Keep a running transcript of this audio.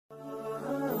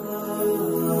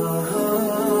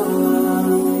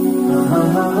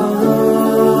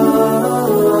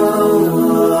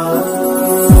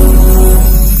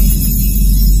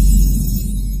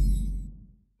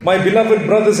My beloved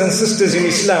brothers and sisters in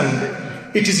Islam,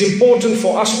 it is important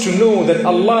for us to know that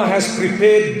Allah has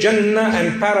prepared Jannah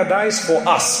and paradise for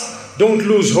us. Don't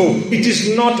lose hope. It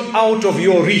is not out of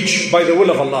your reach by the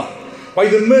will of Allah. By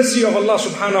the mercy of Allah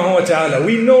subhanahu wa ta'ala.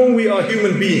 We know we are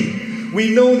human beings.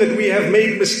 We know that we have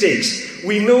made mistakes.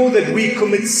 We know that we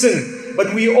commit sin.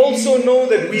 But we also know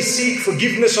that we seek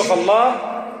forgiveness of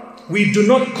Allah. We do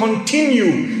not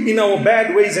continue in our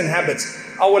bad ways and habits.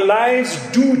 Our lives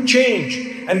do change.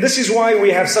 And this is why we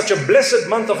have such a blessed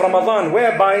month of Ramadan,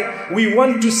 whereby we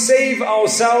want to save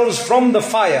ourselves from the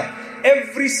fire.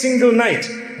 Every single night,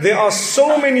 there are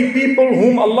so many people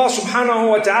whom Allah subhanahu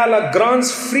wa ta'ala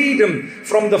grants freedom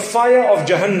from the fire of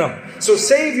Jahannam. So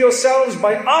save yourselves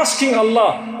by asking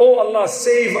Allah, oh Allah,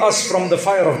 save us from the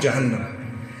fire of Jahannam.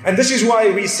 And this is why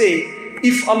we say,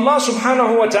 if Allah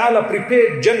subhanahu wa ta'ala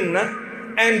prepared Jannah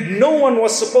and no one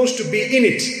was supposed to be in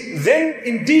it, then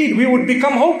indeed we would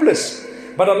become hopeless.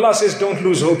 But Allah says, don't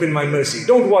lose hope in my mercy.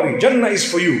 Don't worry, Jannah is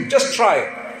for you. Just try.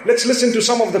 Let's listen to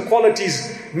some of the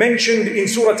qualities mentioned in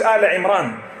Surah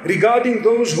Al-Imran regarding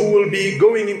those who will be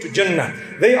going into Jannah.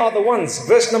 They are the ones.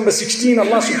 Verse number 16,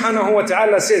 Allah subhanahu wa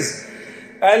ta'ala says,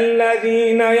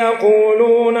 الَّذِينَ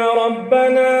يَقُولُونَ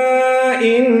رَبَّنَا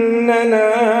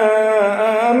إِنَّنَا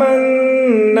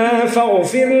آمَنَّا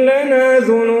فَاغْفِرْ لَنَا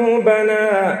ذُنُوبَنَا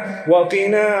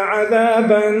وَقِنَا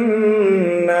عَذَابَ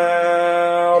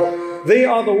النَّارِ. They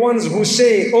are the ones who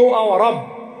say, oh our Rabb,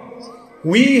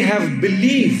 we have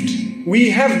believed. We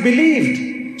have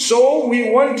believed. So we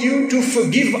want you to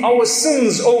forgive our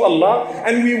sins, O Allah,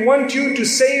 and we want you to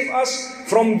save us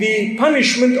from the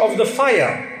punishment of the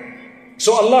fire.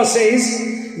 So Allah says,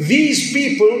 these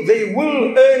people, they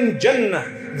will earn Jannah.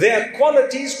 Their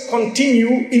qualities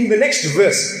continue in the next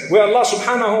verse, where Allah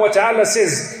subhanahu wa ta'ala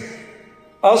says,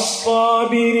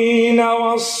 الصابرين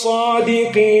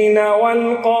والصادقين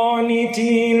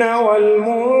والقانتين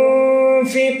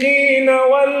والمنفقين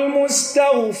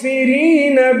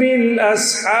والمستغفرين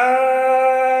بالأسحار.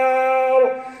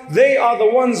 They are the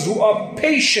ones who are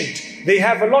patient. They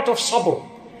have a lot of sabr.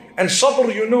 And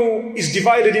sabr, you know, is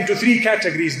divided into three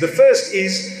categories. The first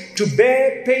is to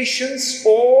bear patience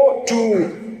or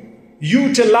to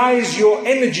utilize your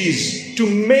energies to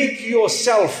make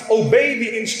yourself obey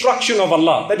the instruction of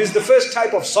Allah. That is the first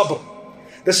type of sabr.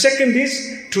 The second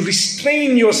is to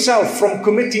restrain yourself from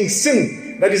committing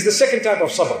sin. That is the second type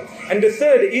of sabr. And the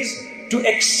third is to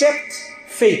accept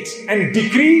fate and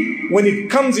decree when it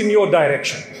comes in your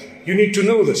direction. You need to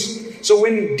know this. So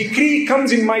when decree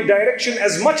comes in my direction,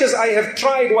 as much as I have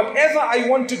tried whatever I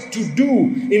wanted to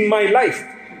do in my life,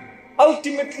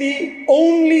 ultimately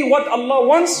only what Allah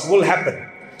wants will happen.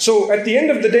 So at the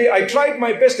end of the day, I tried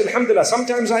my best, alhamdulillah.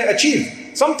 Sometimes I achieve.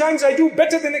 Sometimes I do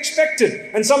better than expected.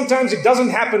 And sometimes it doesn't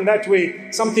happen that way.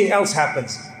 Something else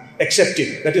happens. Accept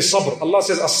it. That is sabr. Allah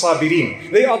says, as-sabirin.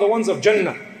 They are the ones of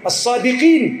Jannah.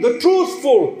 As-sadiqeen, the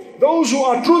truthful. Those who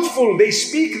are truthful, they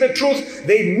speak the truth.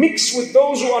 They mix with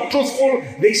those who are truthful.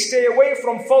 They stay away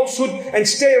from falsehood and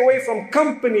stay away from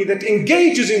company that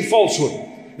engages in falsehood.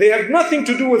 They have nothing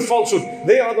to do with falsehood.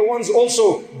 They are the ones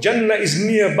also, Jannah is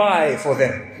nearby for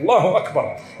them. Allahu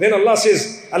Akbar. Then Allah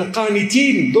says,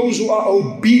 Al-Qaniteen, those who are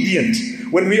obedient.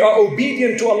 When we are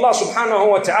obedient to Allah subhanahu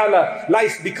wa ta'ala,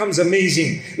 life becomes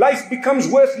amazing. Life becomes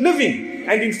worth living.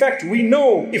 And in fact, we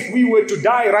know if we were to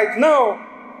die right now,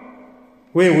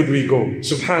 where would we go?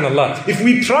 Subhanallah. If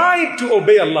we tried to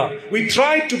obey Allah, we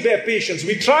tried to bear patience,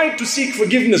 we tried to seek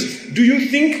forgiveness, do you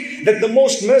think that the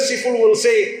most merciful will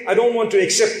say, I don't want to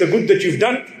accept the good that you've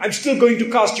done, I'm still going to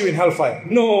cast you in hellfire?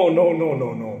 No, no, no,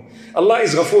 no, no. Allah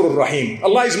is Ghafurur Rahim.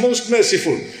 Allah is most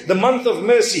merciful. The month of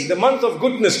mercy, the month of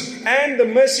goodness, and the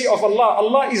mercy of Allah.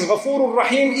 Allah is Ghafurur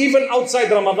Rahim even outside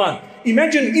Ramadan.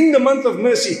 Imagine in the month of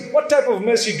mercy, what type of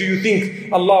mercy do you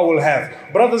think Allah will have?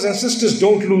 Brothers and sisters,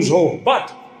 don't lose hope,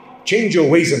 but change your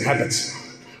ways and habits.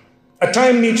 A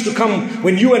time needs to come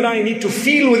when you and I need to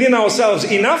feel within ourselves,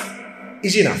 enough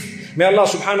is enough. May Allah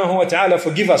subhanahu wa ta'ala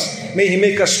forgive us. May He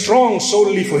make us strong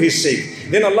solely for His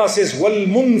sake. Then Allah says,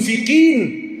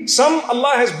 وَالْمُنْفِقِينَ. Some,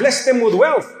 Allah has blessed them with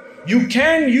wealth. You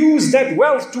can use that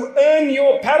wealth to earn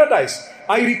your paradise.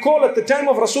 I recall at the time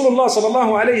of Rasulullah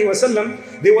sallallahu alayhi wa sallam,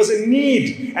 there was a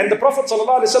need, and the Prophet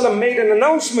sallallahu alayhi wa sallam made an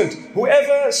announcement: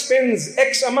 whoever spends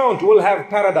X amount will have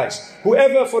paradise.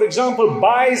 Whoever, for example,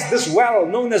 buys this well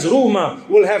known as Ruma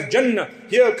will have Jannah.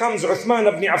 Here comes Uthman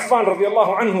ibn Affan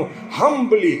radiallahu anhu,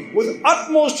 humbly, with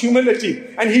utmost humility,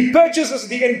 and he purchases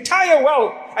the entire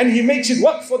well and he makes it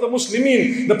waqf for the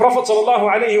Muslimin. The Prophet sallallahu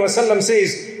alayhi wa sallam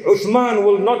says, Uthman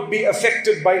will not be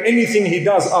affected by anything he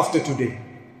does after today.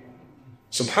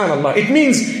 Subhanallah. It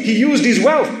means he used his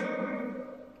wealth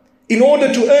in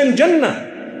order to earn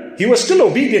Jannah. He was still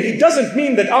obedient. It doesn't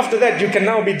mean that after that you can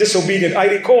now be disobedient. I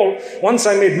recall once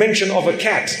I made mention of a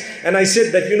cat, and I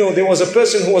said that, there was a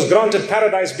person who was granted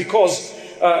paradise because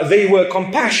they were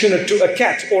compassionate to a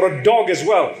cat or a dog as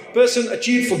well. Person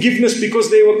achieved forgiveness because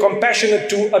they were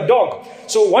compassionate to a dog.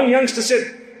 So one youngster said,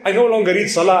 I no longer read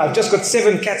salah. I've just got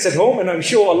 7 cats at home and I'm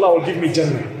sure Allah will give me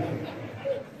Jannah.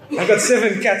 I've got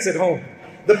 7 cats at home.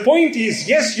 The point is,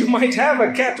 yes, you might have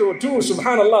a cat or 2,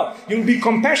 subhanallah. You'll be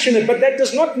compassionate, but that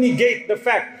does not negate the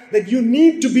fact that you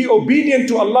need to be obedient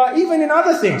to Allah even in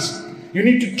other things. You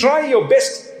need to try your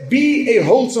best. Be a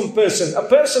wholesome person, a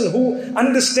person who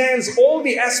understands all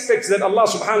the aspects that Allah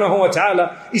subhanahu wa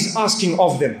ta'ala is asking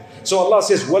of them. So Allah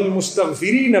says,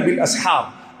 وَالْمُسْتَغْفِرِينَ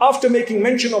بِالْأَسْحَارِ. After making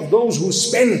mention of those who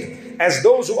spend as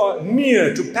those who are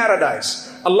near to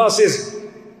paradise, Allah says,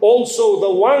 also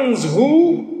the ones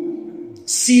who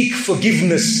seek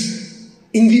forgiveness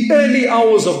in the early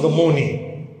hours of the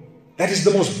morning. That is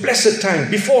the most blessed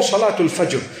time, before Salatul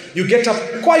Fajr. You get up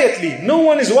quietly, no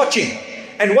one is watching.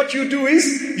 And what you do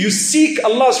is, you seek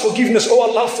Allah's forgiveness. Oh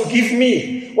Allah, forgive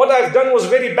me. What I've done was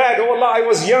very bad. Oh Allah, I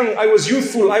was young, I was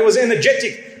youthful, I was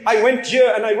energetic. I went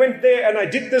here and I went there and I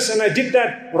did this and I did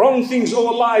that. Wrong things. Oh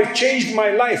Allah, I've changed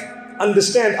my life.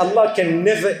 Understand, Allah can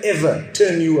never ever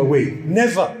turn you away.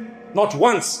 Never. Not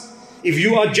once. If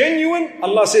you are genuine,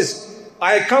 Allah says,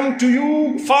 I come to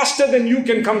you faster than you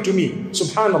can come to me.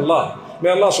 Subhanallah.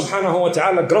 May Allah subhanahu wa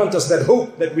ta'ala grant us that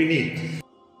hope that we need.